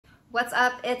What's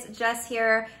up? It's Jess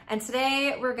here, and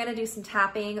today we're gonna do some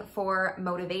tapping for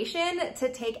motivation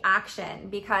to take action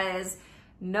because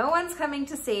no one's coming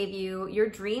to save you. Your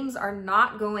dreams are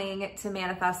not going to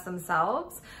manifest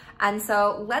themselves. And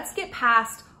so let's get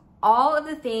past all of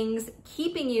the things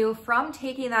keeping you from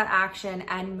taking that action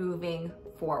and moving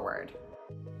forward.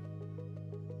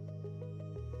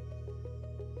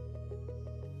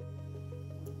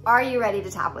 Are you ready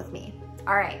to tap with me?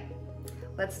 All right,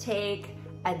 let's take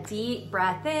a deep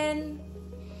breath in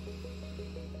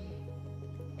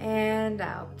and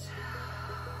out.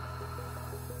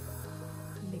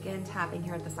 And begin tapping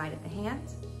here at the side of the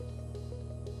hand.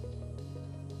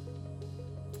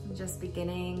 And just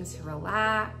beginning to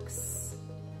relax.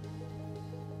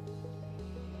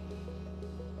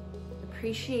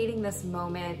 Appreciating this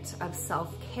moment of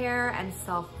self-care and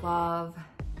self-love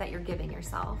that you're giving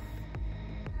yourself.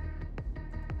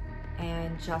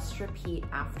 And just repeat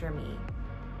after me.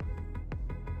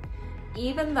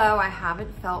 Even though I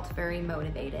haven't felt very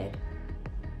motivated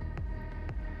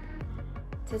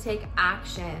to take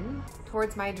action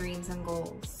towards my dreams and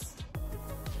goals,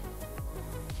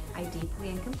 I deeply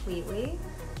and completely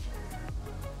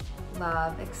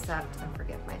love, accept, and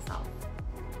forgive myself.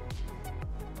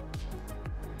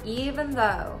 Even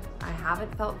though I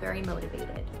haven't felt very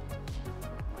motivated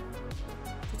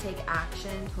to take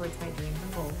action towards my dreams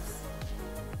and goals,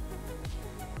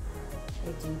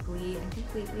 I deeply and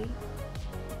completely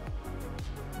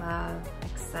love,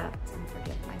 accept, and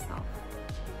forgive myself.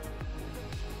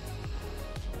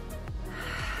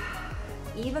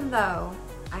 Even though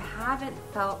I haven't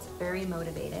felt very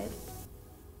motivated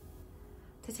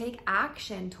to take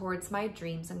action towards my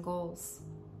dreams and goals,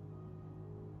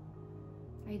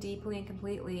 I deeply and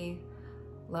completely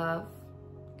love,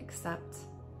 accept,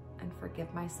 and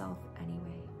forgive myself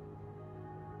anyway.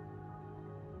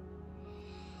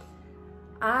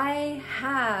 I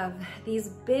have these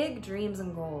big dreams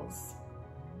and goals.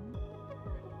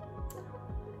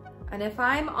 And if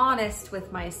I'm honest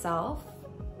with myself,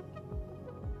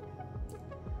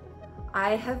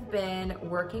 I have been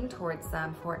working towards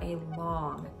them for a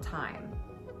long time.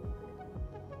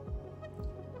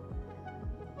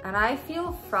 And I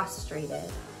feel frustrated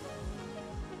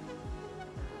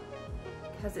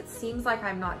because it seems like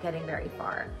I'm not getting very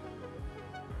far.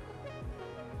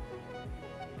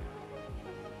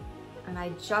 And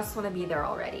I just want to be there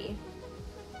already.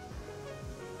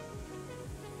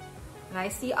 And I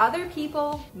see other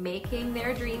people making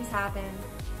their dreams happen.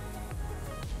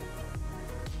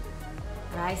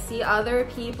 And I see other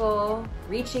people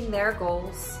reaching their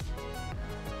goals.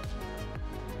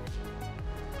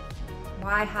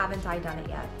 Why haven't I done it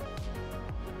yet?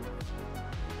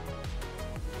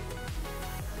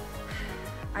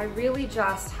 I really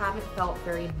just haven't felt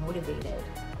very motivated.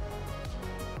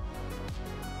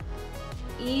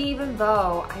 Even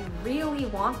though I really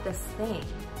want this thing,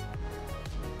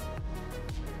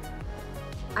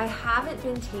 I haven't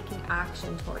been taking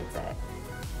action towards it.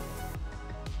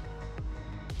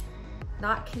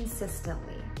 Not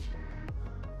consistently.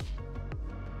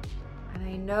 And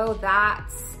I know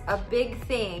that's a big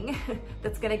thing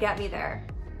that's gonna get me there.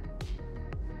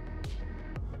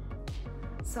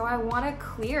 So I wanna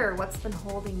clear what's been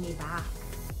holding me back.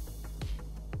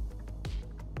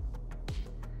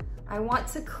 I want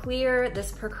to clear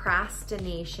this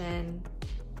procrastination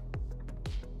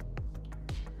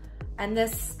and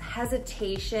this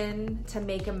hesitation to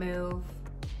make a move,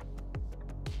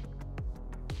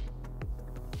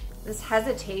 this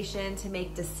hesitation to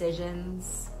make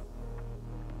decisions.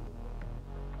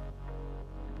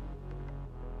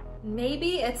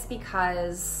 Maybe it's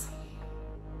because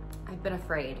I've been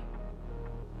afraid.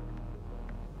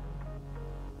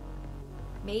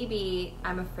 Maybe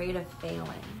I'm afraid of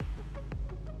failing.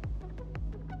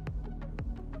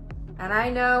 And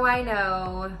I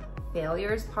know,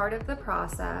 failure is part of the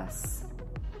process,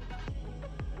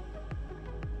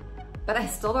 but I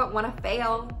still don't want to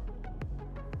fail.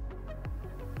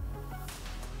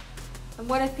 And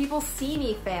what if people see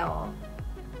me fail?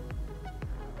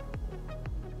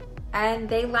 And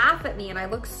they laugh at me and I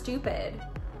look stupid?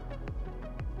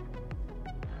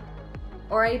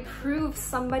 Or I prove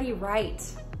somebody right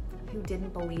who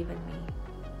didn't believe in me?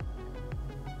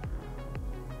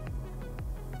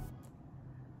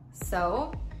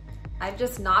 So I've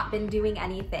just not been doing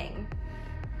anything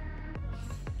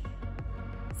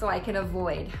so I can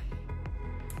avoid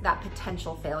that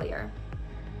potential failure.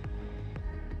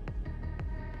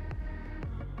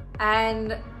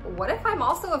 And what if I'm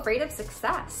also afraid of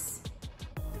success?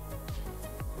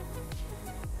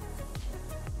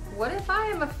 What if I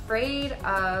am afraid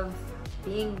of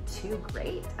being too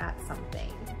great at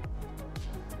something?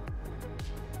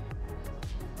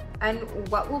 And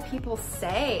what will people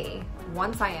say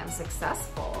once I am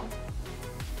successful?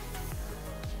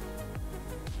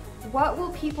 What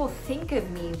will people think of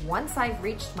me once I've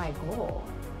reached my goal?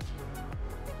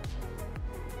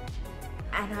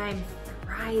 And I'm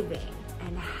thriving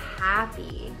and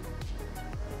happy.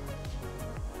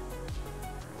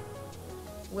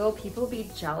 Will people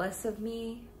be jealous of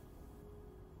me?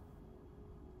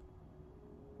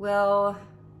 Will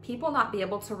people not be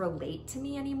able to relate to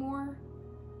me anymore?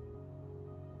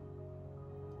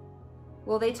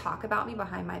 Will they talk about me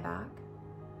behind my back?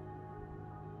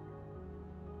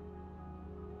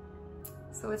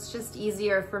 So it's just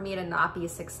easier for me to not be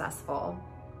successful.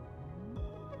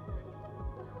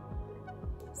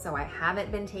 So I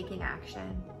haven't been taking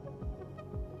action.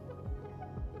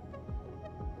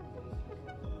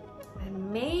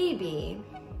 And maybe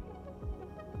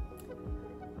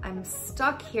I'm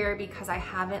stuck here because I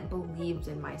haven't believed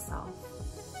in myself.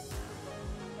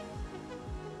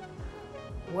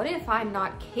 What if I'm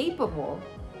not capable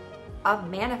of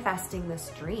manifesting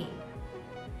this dream?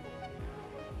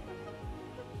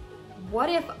 What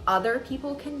if other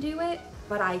people can do it,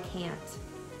 but I can't?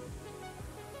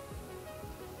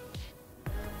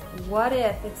 What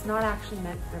if it's not actually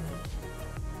meant for me?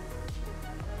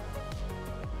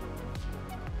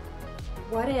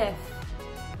 What if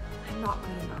I'm not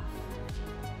good enough?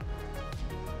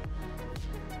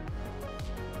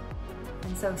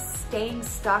 And so staying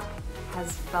stuck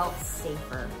has felt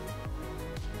safer.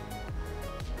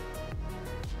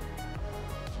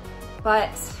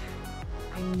 But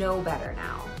I know better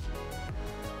now.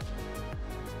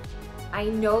 I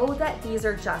know that these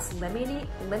are just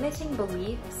limiting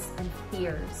beliefs and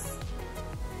fears.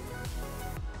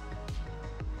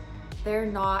 They're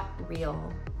not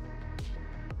real.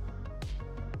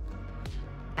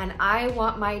 And I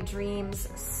want my dreams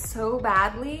so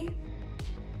badly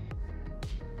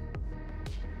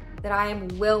that I am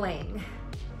willing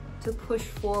to push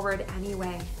forward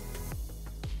anyway.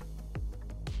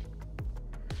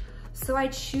 So I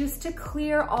choose to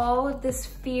clear all of this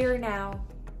fear now.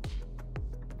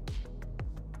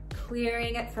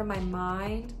 Clearing it from my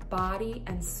mind, body,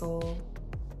 and soul.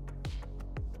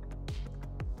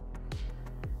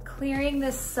 Clearing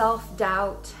this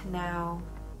self-doubt now.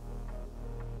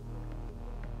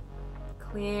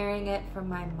 Clearing it from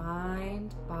my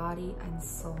mind, body, and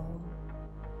soul.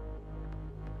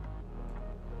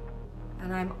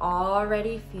 And I'm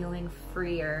already feeling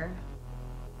freer.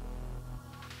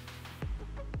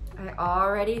 I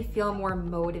already feel more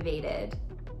motivated.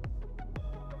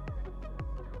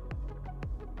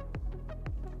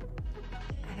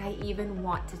 And I even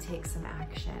want to take some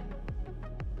action.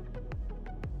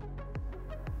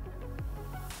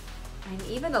 I'm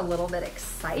even a little bit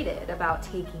excited about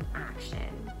taking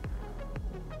action.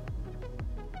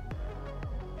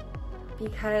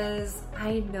 Because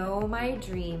I know my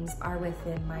dreams are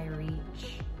within my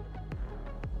reach.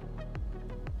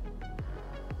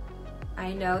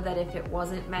 I know that if it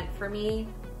wasn't meant for me,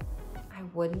 I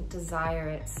wouldn't desire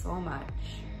it so much.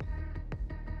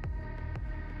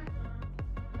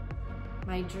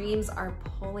 My dreams are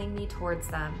pulling me towards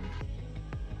them.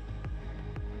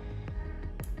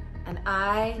 And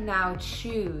I now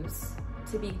choose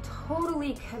to be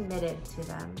totally committed to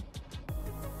them.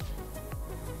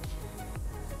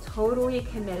 Totally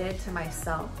committed to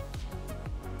myself.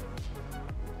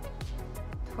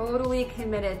 Totally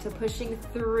committed to pushing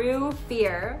through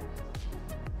fear,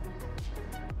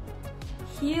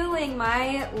 healing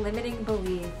my limiting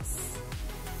beliefs,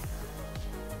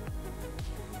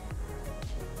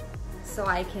 so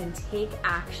I can take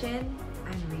action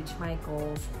and reach my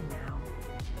goals now.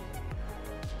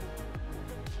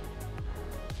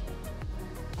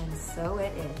 And so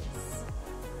it is.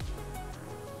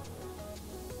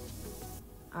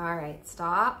 All right,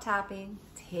 stop tapping,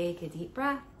 take a deep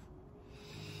breath.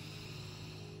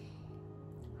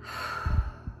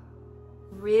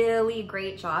 Really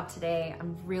great job today.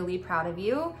 I'm really proud of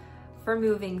you for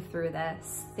moving through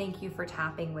this. Thank you for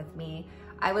tapping with me.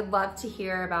 I would love to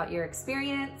hear about your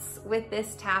experience with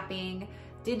this tapping.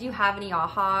 Did you have any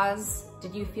ahas?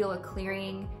 Did you feel a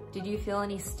clearing? Did you feel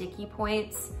any sticky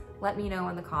points? Let me know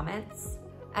in the comments.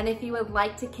 And if you would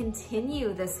like to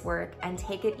continue this work and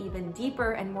take it even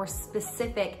deeper and more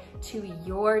specific to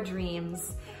your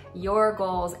dreams, your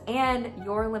goals, and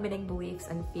your limiting beliefs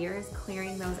and fears,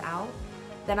 clearing those out,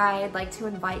 then I'd like to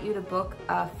invite you to book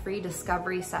a free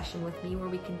discovery session with me where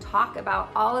we can talk about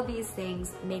all of these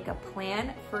things, make a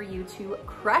plan for you to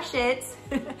crush it,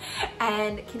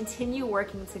 and continue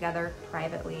working together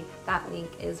privately. That link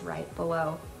is right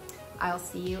below. I'll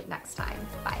see you next time.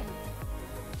 Bye.